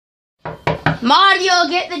Mario,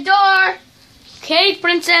 get the door. Okay,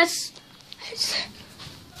 princess.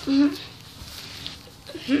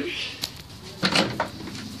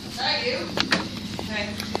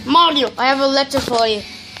 Mario, I have a letter for you.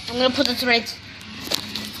 I'm gonna put it right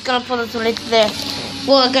there.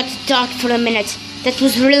 Well, I got to talk for a minute. That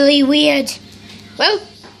was really weird. Well,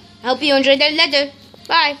 I hope you enjoyed that letter.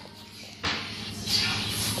 Bye.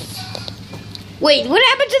 Wait, what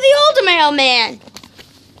happened to the old mailman?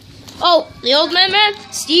 Oh, the old mailman?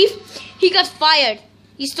 Steve? He got fired.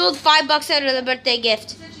 He stole $5 out of the birthday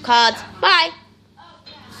gift cards. Bye.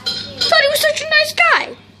 Thought he was such a nice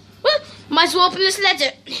guy. Well, might as well open this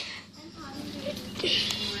letter.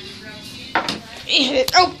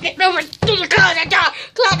 Oh, close the door.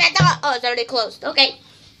 Close the door. Oh, it's already closed. Okay.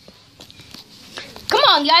 Come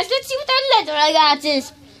on, guys. Let's see what that letter I got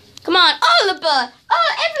is. Come on, Oliver.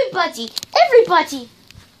 Oh, everybody.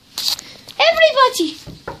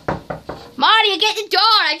 Mario, get the door.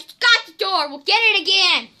 I just got the door. We'll get it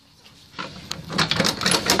again.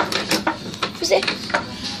 What's it?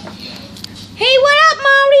 Hey, what up,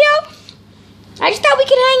 Mario? I just thought we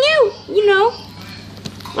could hang out, you know.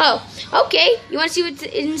 Oh, okay. You want to see what's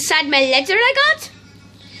inside my letter I got?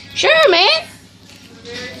 Sure, man.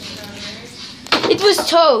 It was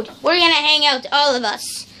Toad. We're going to hang out, all of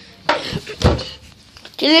us.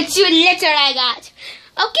 Okay, let's see what letter I got.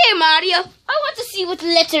 Okay, Mario. I want to see what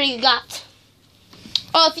letter you got.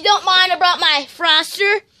 Oh, if you don't mind, I brought my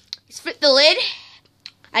froster. Let's fit the lid.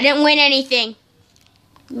 I didn't win anything.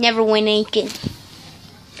 Never win anything.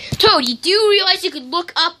 Toad, you do realize you could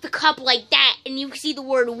look up the cup like that, and you can see the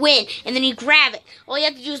word win, and then you grab it. All you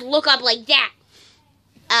have to do is look up like that.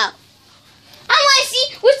 Oh. I want to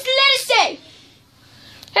see what's the letter say.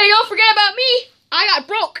 Hey, don't forget about me. I got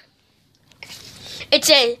broke. It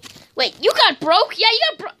says, wait, you got broke? Yeah,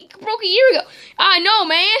 you got broke a year ago. I know,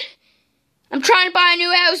 man. I'm trying to buy a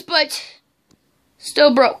new house, but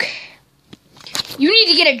still broke. You need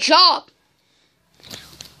to get a job.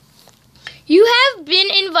 You have been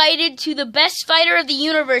invited to the Best Fighter of the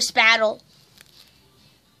Universe battle.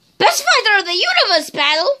 Best Fighter of the Universe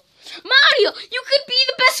battle? Mario, you could be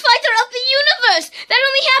the best fighter of the universe. That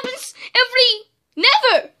only happens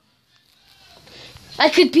never. I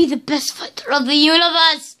could be the best fighter of the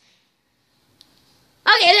universe.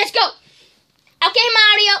 Okay, let's go. Okay,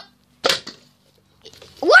 Mario.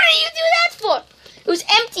 What did you do that for? It was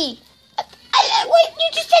empty. Wait, you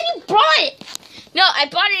just said you brought it. No, I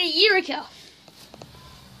bought it a year ago.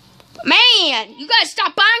 Man, you gotta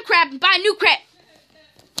stop buying crap and buy new crap.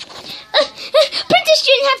 Princess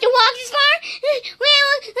shouldn't have to walk this far.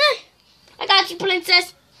 I got you,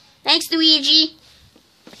 Princess. Thanks, Luigi.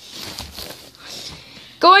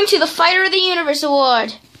 Going to the Fighter of the Universe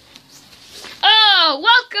Award. Oh,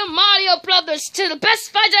 welcome, Mario Brothers, to the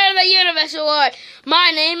Best Fighter of the Universe Award.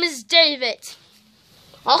 My name is David.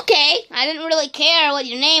 Okay, I didn't really care what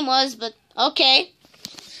your name was, but okay.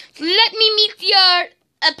 Let me meet your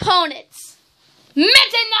opponents.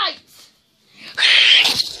 Meta Knight!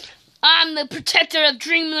 I'm the protector of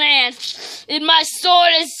Dreamland, and my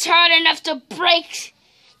sword is hard enough to break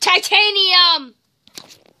titanium.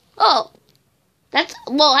 Oh,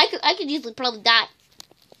 well, I could usually probably die,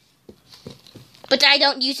 but I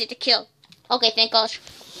don't use it to kill. Okay, thank gosh.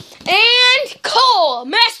 And Cole,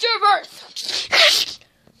 Master of Earth.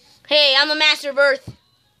 Hey, I'm the Master of Earth.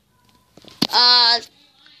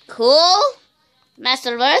 Cool,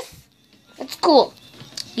 Master of Earth. That's cool.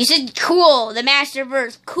 You said cool, the Master of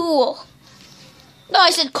Earth. Cool. No,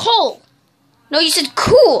 I said Cole. No, you said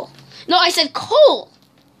cool. No, I said Cole.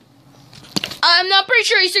 I'm not pretty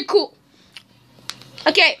sure you said cool.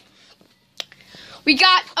 Okay. We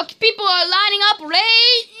got, okay, people are lining up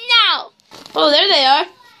right now. Oh, there they are.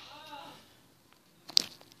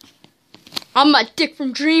 I'm a dick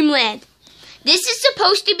from Dreamland. This is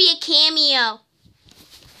supposed to be a cameo.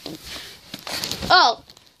 Oh.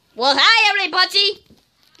 Well, hi, everybody.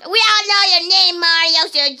 We all know your name, Mario,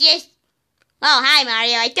 so just... Oh, hi,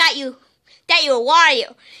 Mario. I thought you were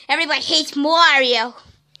Wario. Everybody hates Mario.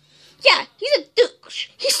 Yeah, he's a douche.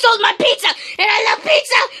 He stole my pizza, and I love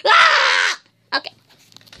pizza. Ah! Okay.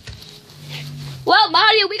 Well,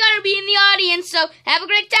 Mario, we gotta be in the audience, so have a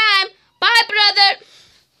great time. Bye, brother.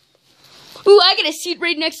 Ooh, I got a seat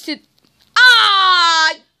right next to...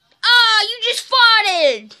 You just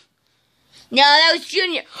farted. No, that was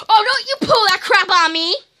Junior. Oh, don't you pull that crap on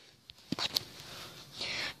me.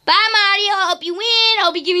 Bye, Mario. I hope you win. I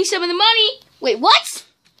hope you give me some of the money. Wait, what?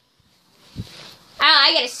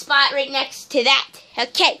 I got a spot right next to that.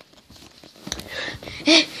 Okay.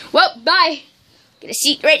 Well, bye. Get a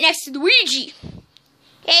seat right next to Luigi.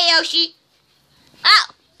 Hey, Yoshi.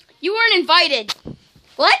 Oh, You weren't invited.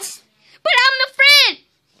 What? But I'm the friend.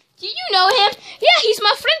 Do you know him? Yeah, he's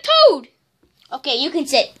my friend Toad. Okay, you can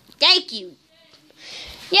sit. Thank you.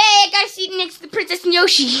 Yay, I got a seat next to the Princess and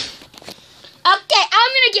Yoshi. Okay,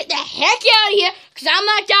 I'm gonna get the heck out of here, because I'm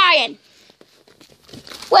not dying.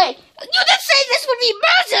 Wait, you didn't say this would be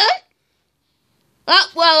murder! Oh,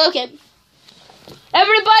 well, okay.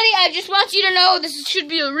 Everybody, I just want you to know this should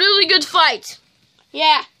be a really good fight.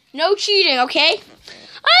 Yeah, no cheating, okay?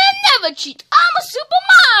 I never cheat. I'm a Super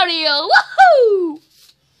Mario. Woohoo!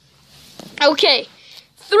 Okay,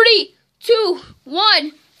 3, 2,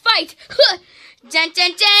 1, fight. Dun,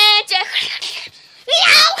 dun, dun, dun.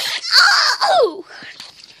 Oh!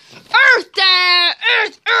 Earth down!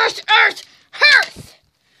 Earth, earth, earth, earth!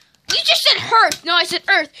 You just said earth. No, I said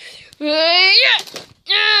earth.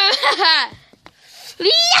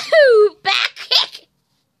 Yahoo! Back kick!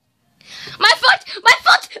 My foot! My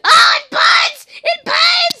foot! Oh, it burns! It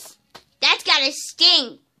burns! That's gotta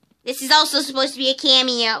sting. This is also supposed to be a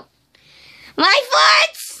cameo. My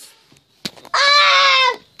foot!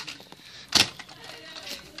 Ah!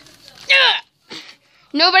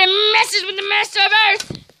 Nobody messes with the master of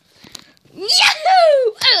Earth.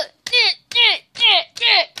 Yahoo!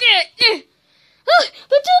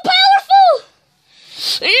 They're too powerful.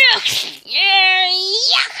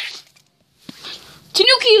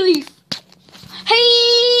 Tanuki leaf.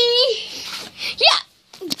 Hey! Yeah!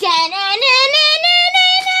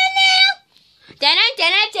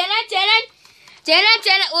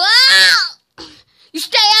 Wow! You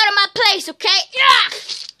stay out of my place, okay? Yeah!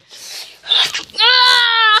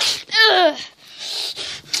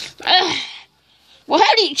 Well,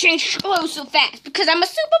 how do you change clothes so fast? Because I'm a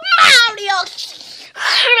Super Mario!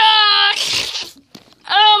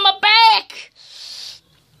 Oh, my back!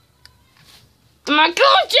 Am I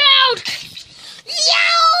going down?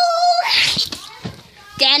 Yow!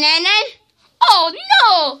 Da-na-na. Oh,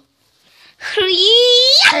 no!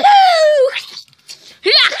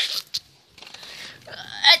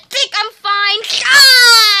 I think I'm fine.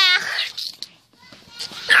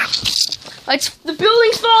 It's, the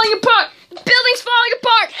building's falling apart. The building's falling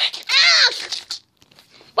apart.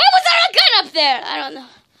 Why was there a gun up there? I don't know.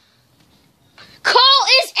 Call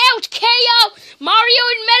is out. KO. Mario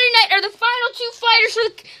and Meta Knight are the final 2 fighters for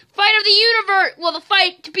the fight of the universe. Well, the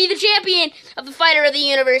fight to be the champion of the fighter of the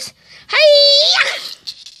universe. Hey!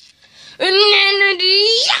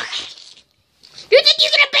 You think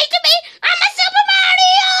you're gonna beat me? I'm a Super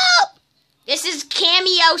Mario! This is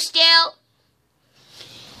cameo still.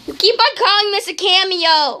 You keep on calling this a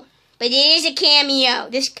cameo, but it is a cameo.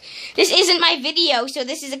 This isn't my video, so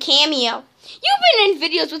this is a cameo. You've been in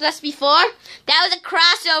videos with us before. That was a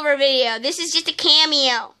crossover video. This is just a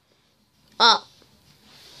cameo. Oh.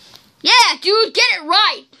 Yeah, dude, get it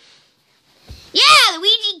right. Yeah,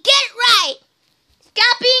 Luigi, get it right.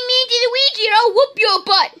 Stop being mean to Luigi or I'll whoop your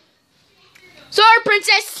butt. Sorry,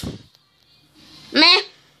 Princess. Meh.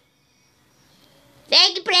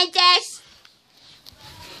 Thank you, Princess.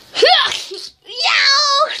 Yow!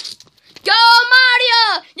 Go,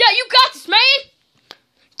 Mario! Yeah, you got this, man.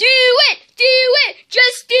 Do it! Do it!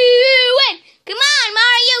 Just do it! Come on,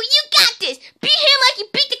 Mario, you got this. Beat him like you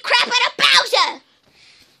beat the crap out of Bowser.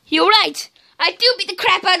 You're right. I do beat the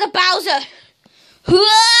crap out of Bowser. No!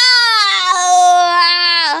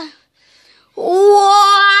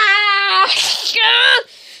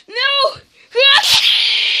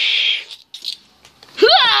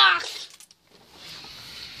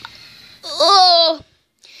 Oh!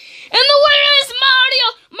 And the winner is Mario!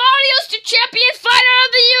 Mario's the champion fighter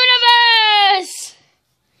of the universe!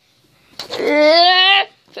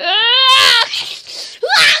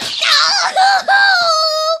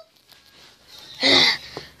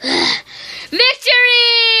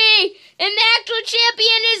 Victory! And the actual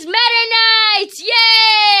champion is Meta Knight!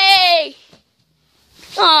 Yay!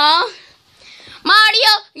 Aw.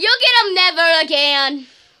 Mario, you'll get him never again.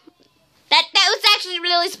 That was actually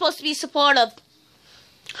really supposed to be supportive.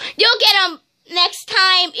 You'll get him next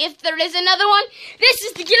time if there is another one. This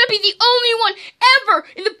is gonna be the only one ever.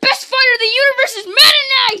 And the best fighter of the universe is Meta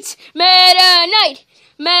Knight! Meta Knight!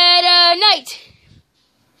 Meta Knight!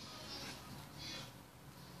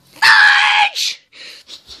 Fudge!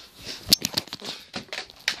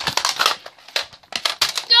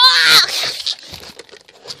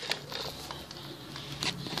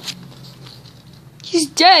 He's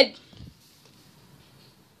dead.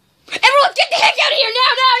 Everyone get the heck out of here now!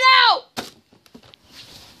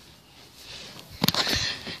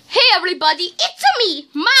 Hey everybody, it's me,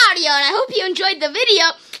 Mario, and I hope you enjoyed the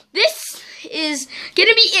video. This is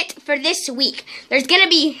gonna be it for this week. There's gonna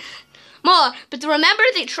be more. But remember,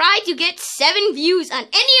 they tried to get 7 views on any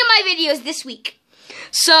of my videos this week.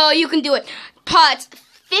 So you can do it. Part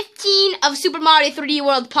 15 of Super Mario 3D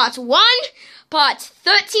World Part 1. Part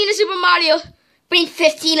 13 of Super Mario.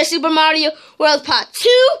 15 of Super Mario World Part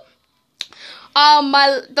 2.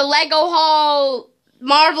 The Lego Haul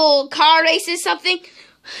Marvel Car Races something.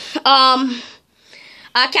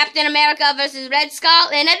 Captain America versus Red Skull,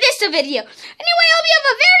 and this video. Anyway, I hope you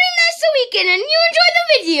have a very nice weekend and you enjoy the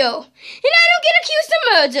video. And I don't get accused of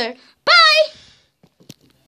murder. Bye!